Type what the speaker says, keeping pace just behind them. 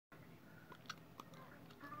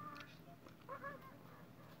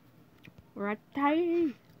Right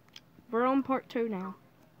there. We're on part 2 now.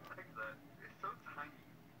 It's so tiny.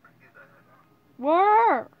 Is that?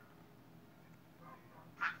 Where?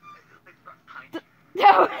 It's not tiny.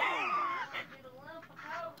 No.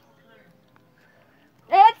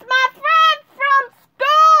 It's my friend from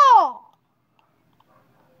school.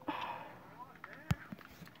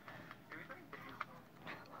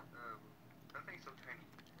 That thing's so tiny.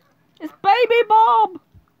 It's baby Bob.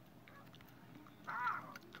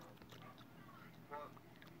 Well,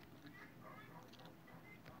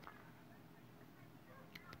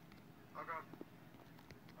 oh god.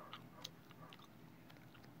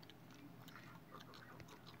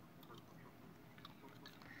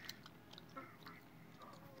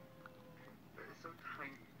 It's so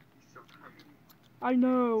tiny. He's so tiny. I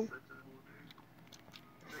know. He's such a little dude.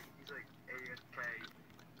 He's like AFK.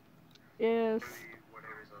 Yes.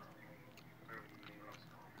 Whatever his whatever his name is.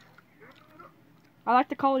 I like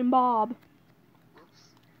to call him Bob. Oops.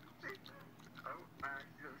 Oh, I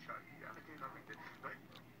accidentally shot you. I did not mean to. But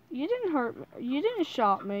You didn't hurt me. You didn't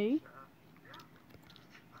shot me. Yeah.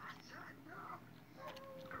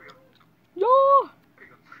 There you go.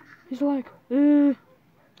 He's like, How do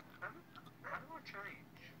I change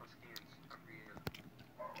my skins? I forget.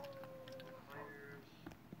 Players.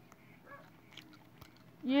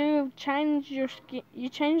 You change your skin. You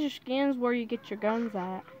change your skins where you get your guns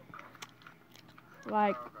at.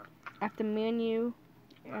 Like Oh, okay. at the menu.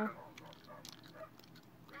 Yeah.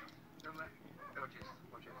 No, man. Watch this.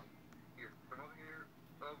 Watch this. Here. Come over here.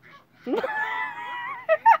 Oh, just.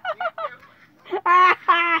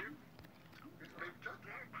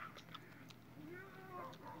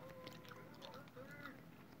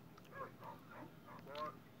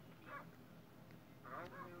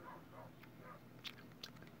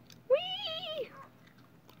 Whee!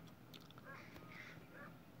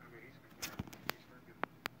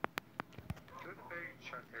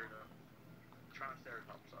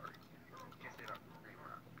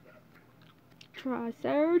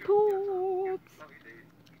 Triceratops.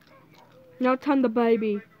 Now time the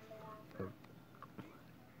baby.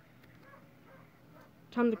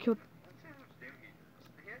 Time to kill.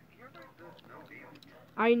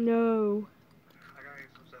 I know. I gotta get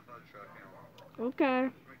some stuff out of the truck now. Okay. I'm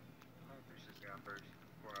gonna fish this guy first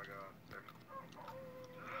before I go out there.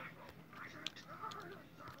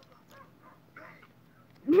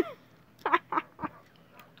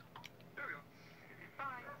 There we go. Bye.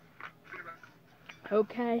 Put it back.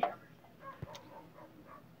 Okay.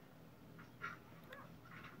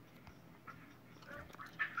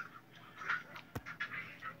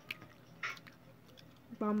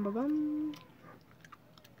 Bum ba bum.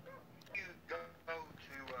 You go to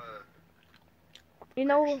You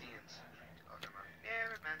know. skins. Oh, never mind. Yeah,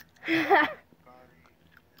 never mind. Body,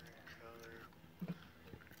 color,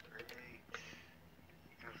 create,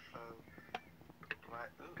 info, black.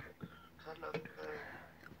 Ooh, color.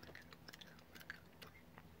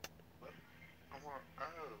 What? I want. Oh,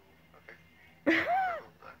 okay.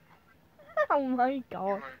 Oh my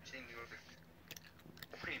god. What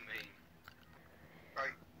do you mean?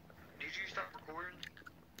 Right. Did you start recording?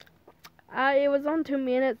 It was on 2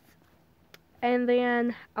 minutes, and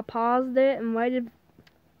then I paused it and waited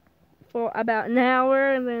for about an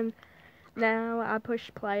hour, and then now I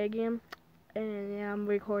push play again, and yeah, I'm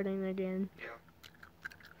recording again. Yeah.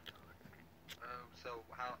 So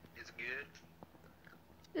how is it good?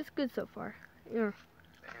 It's good so far. Yeah.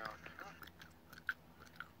 Hang on.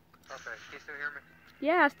 Okay, can you still hear me?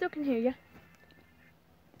 Yeah, I still can hear you.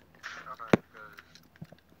 Alright, because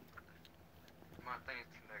my thing is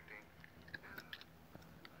connecting.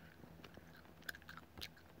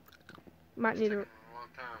 Might It's need taking to. a long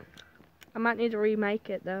time. I might need to remake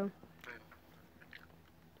it though.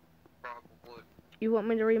 Probably. You want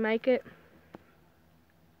me to remake it?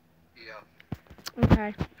 Yeah.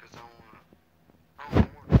 Okay. Because I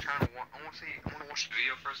want to watch the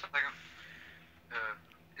video for a second.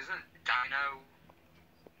 Isn't Dino?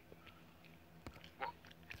 Well,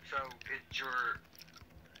 so it's your.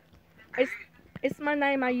 It's my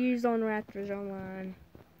name I use on Raptors Online.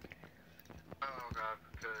 Oh god,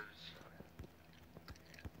 because.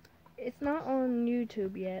 It's not on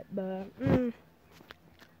YouTube yet, but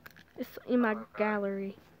it's in my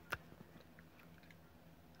gallery.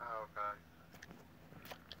 Oh god.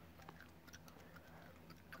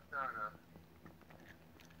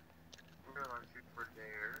 We're gonna shoot for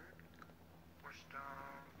there. More stuff.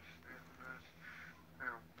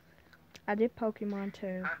 I did Pokemon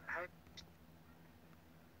too.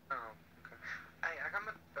 Oh, okay. Hey, I got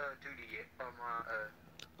my duty on my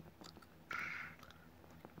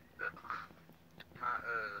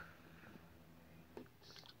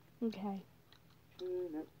Okay.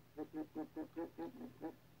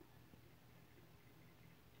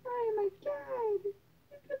 Oh my god!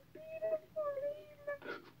 It's a beautiful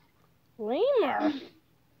Lemur.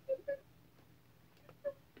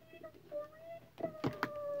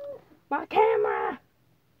 My camera.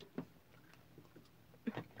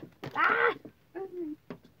 Ah! It's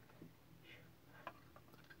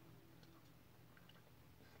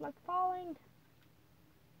like falling.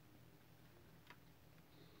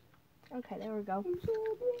 Okay, there we go.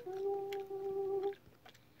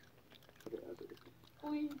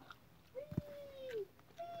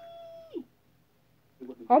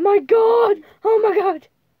 Oh my god! Oh my god!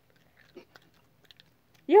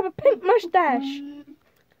 You have a pink mustache!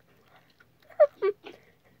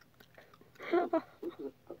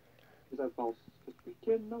 Is that false? We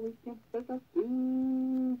can, no, we can't. That's a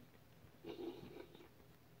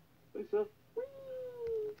Lisa.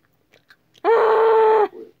 Ah!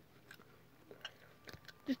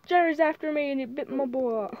 This Jerry's after me and he bit my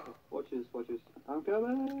butt. Watch this, watch this. I'm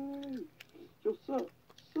coming! You'll suck,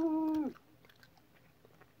 suck!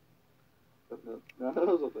 No, that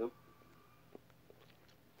was a fail.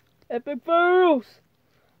 Epic fails!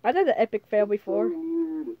 I did an epic fail before. So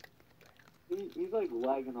weird. He's like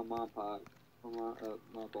lagging on my part. On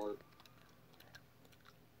my part.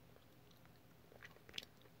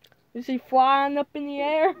 Is he flying up in the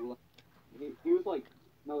air? He was like,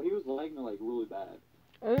 no, he was lagging like really bad.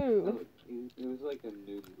 Ooh. It was like a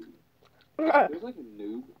noob. It was like a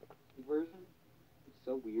noob version. It's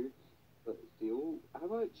so weird. But still, how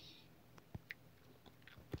much?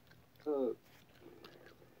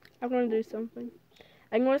 I'm gonna do something.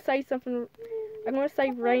 I'm gonna say something. I'm gonna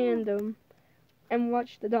say random and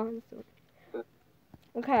watch the dinosaur.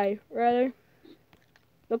 Okay, ready?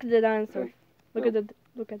 Look at the dinosaur. Look at it.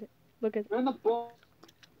 Look at it. Look at it. And the ball.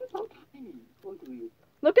 It's so tiny. Look at these.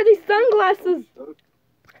 Look at these sunglasses. No.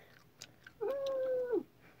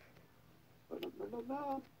 That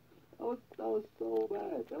was so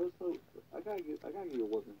bad. That was so. I gotta get a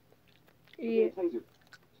weapon. Yeah.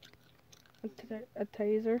 A taser. A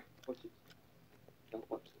taser. Watch it. No,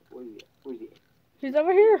 watch it. Where is he at? Where is he at? He's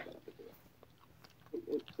over here.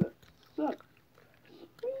 It sucks.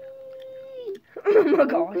 Oh my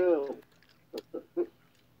god.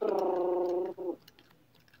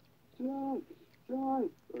 Drive.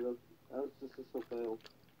 That was just a so fail.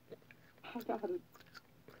 I got it.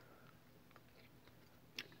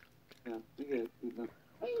 Yeah, we get it.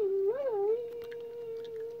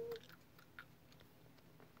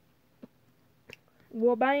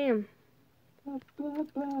 Well, bam. Look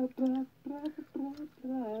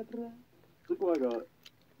what I got.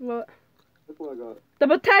 What? Look what I got. The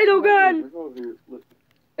potato gun. Look over here. Look.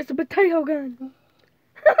 It's a potato gun.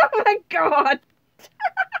 Oh my god.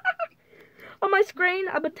 On my screen,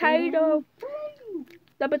 a potato.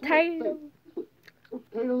 The potato.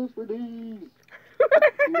 Potatoes for these.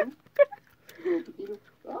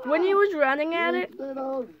 When you was running at it,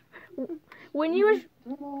 when you was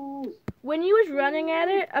running at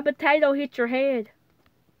it, a potato hit your head.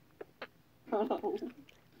 I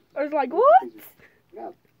was like, what?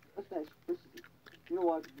 Yeah, that's nice. You know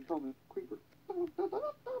what? You call me creeper.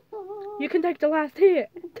 You can take the last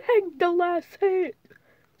hit. Take the last hit.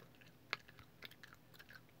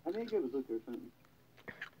 I think it was look or something.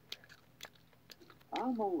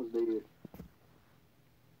 I'm almost dead.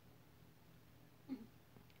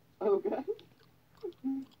 Okay.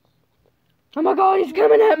 Oh my god, he's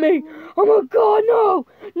coming at me! Oh my god, no!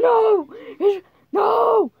 No!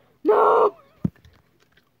 No! No!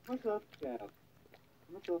 What's up, yeah?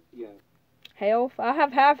 What's up, yeah? Health? I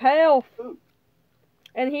have half health! Ooh.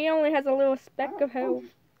 And he only has a little speck of health.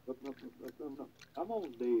 No. I'm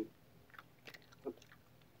almost dead.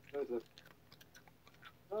 There's a...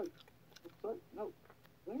 No.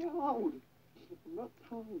 Leave me alone. I'm not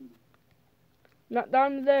tired. Not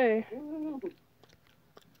done today.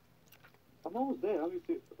 I'm almost dead. I'm just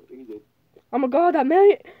he did. Oh my god, I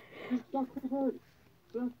made it!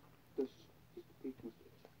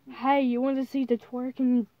 Hey, you want to see the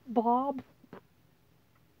twerking Bob?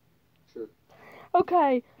 Sure.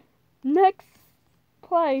 Okay, next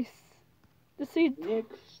place to see.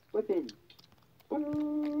 Next weapon.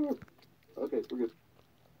 Okay, we're good.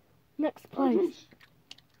 Next place.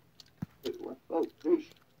 Oh,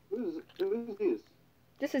 Jeez. Who is this?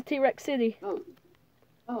 This is T-Rex City. No,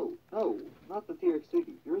 not the T-Rex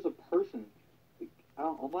City. There's a person.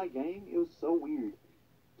 On my game, it was so weird.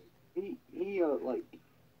 It was like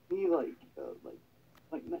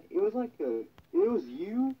it was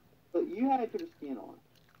you, but you had your skin on.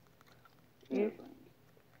 Yeah.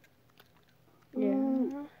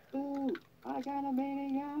 Ooh, I I got a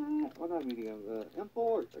minigun. Well, not a minigun.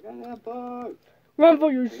 M4. I got an M4. Run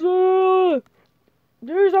for your son!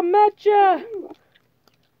 There's a matcha!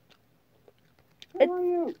 Who are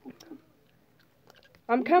you?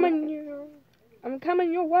 I'm coming your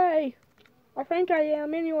way. I think I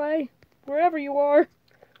am anyway. Wherever you are.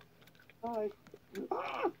 Hi.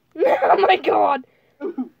 Ah! Oh my god!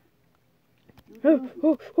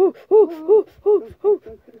 Just run up.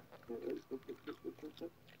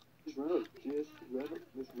 Just run up.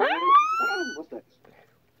 Just run up. Ah, mustache.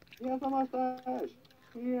 Yes, a mustache.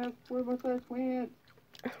 Yes, we're mustache twins.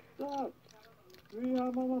 Stop. We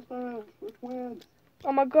have a mustache. We're twins.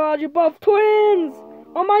 Oh my god, you're both twins!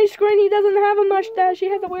 On my screen, he doesn't have a mustache. He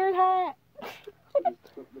has a weird hat.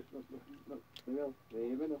 Yeah.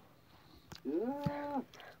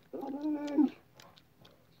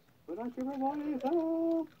 But I can rewind it.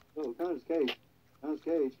 Oh, Connor's cage. Connor's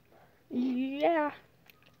cage. Yeah.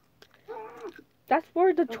 That's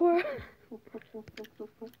where the twirl.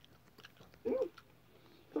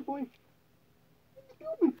 Good boy.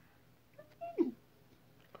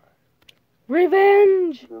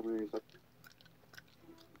 Revenge!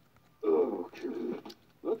 Oh,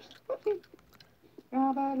 oops.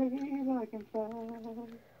 I believe I can fly.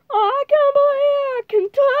 I can't believe I can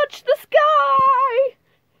touch the sky!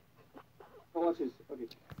 Oh, watch this. Okay.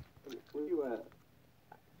 Where you at?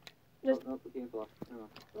 Just... Oh, no, we can't block. No.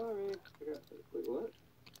 Sorry. Wait, what?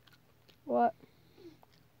 What?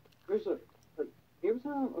 Where's the... every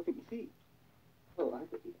time... Okay, you see... Oh, I have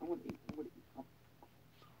to eat. I want to eat. Oh.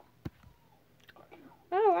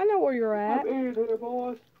 Oh, I know where you're at. I'm in here,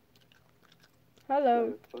 boys.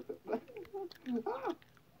 Hello. Ah!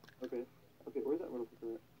 Okay. Okay, where's that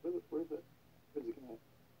motherfucker at? Where's the cat?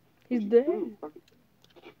 He's dead. Ooh, fuck it.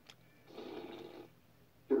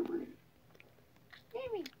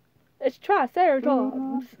 It's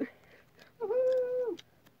Triceratops.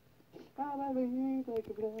 I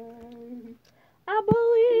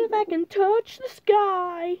believe I can touch the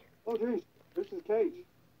sky. Oh, jeez. This is Cage.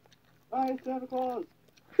 Hi, Santa Claus.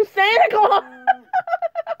 Santa Claus!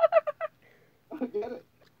 I get it.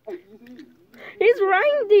 Hey, you see? His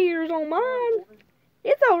reindeer's on mine.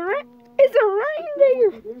 It's a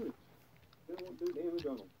reindeer. They won't do damage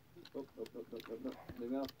on them. Oh, no. Let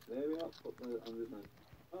me out. Oh, I'm just not.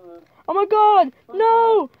 Oh my god!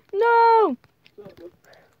 No! No! Get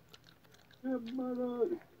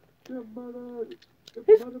murdered! Get murdered! Get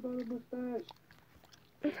murdered by the mustache!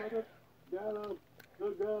 Get him!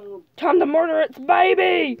 Good go! Time to murder its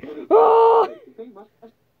baby! Oh!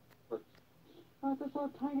 Oh, that's so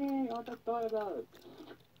tiny! Oh, that's thought about it.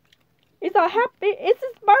 It's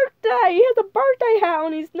his birthday! He has a birthday hat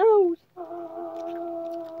on his nose!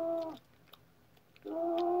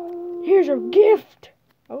 Here's your gift!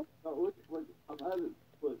 Oh. Oh, look, I'm having,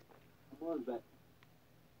 look, I'm on his back.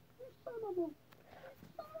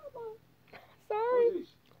 Sorry.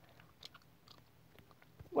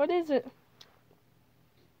 What is it?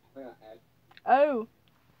 Oh.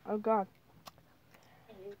 Oh god.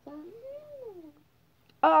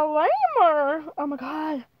 A lemur! Oh my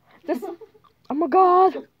god. This. Oh my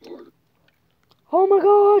god. Oh my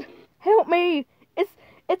god. Help me. It's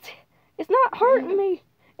not hurting me.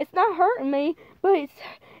 It's not hurting me, but it's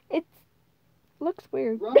looks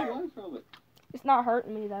weird. Run away from it. It's not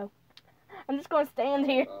hurting me though. I'm just gonna stand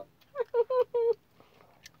here.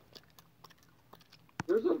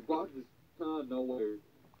 There's a bug that's kind of nowhere.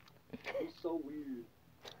 He's so weird.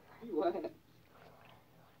 He laughs.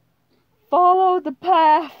 Follow the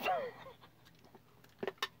path.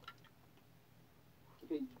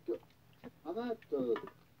 Okay, go. I'm at the.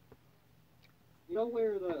 You know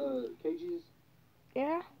where the cage is?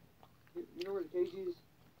 Yeah. You know where the cage is?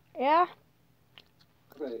 Yeah.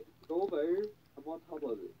 Okay, go over there. I'm on top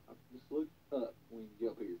of it. Just look up when you get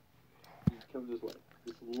up here. Just come this way.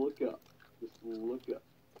 Just look up. Just look up.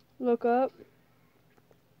 Look up.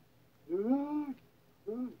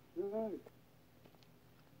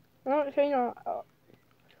 Oh, hang on.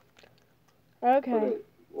 Okay.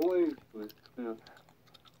 Wait. Yeah.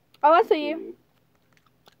 Oh, I see you.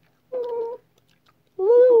 I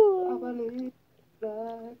Ooh. believe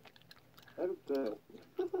that. I don't know.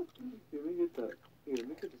 Here, let me get that. Here, let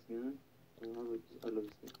me get this gun. I love this gun.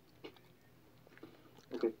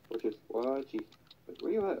 Okay, watch this. Watch it. Wait,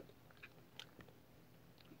 where you at?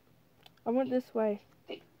 I went this way.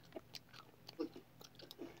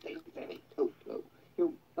 Oh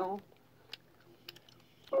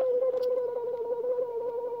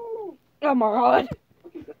my god.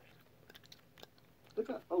 Okay, look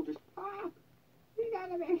up. Oh, just. Ah! You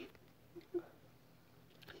got me.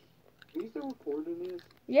 Are you still recording this?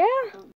 Yeah.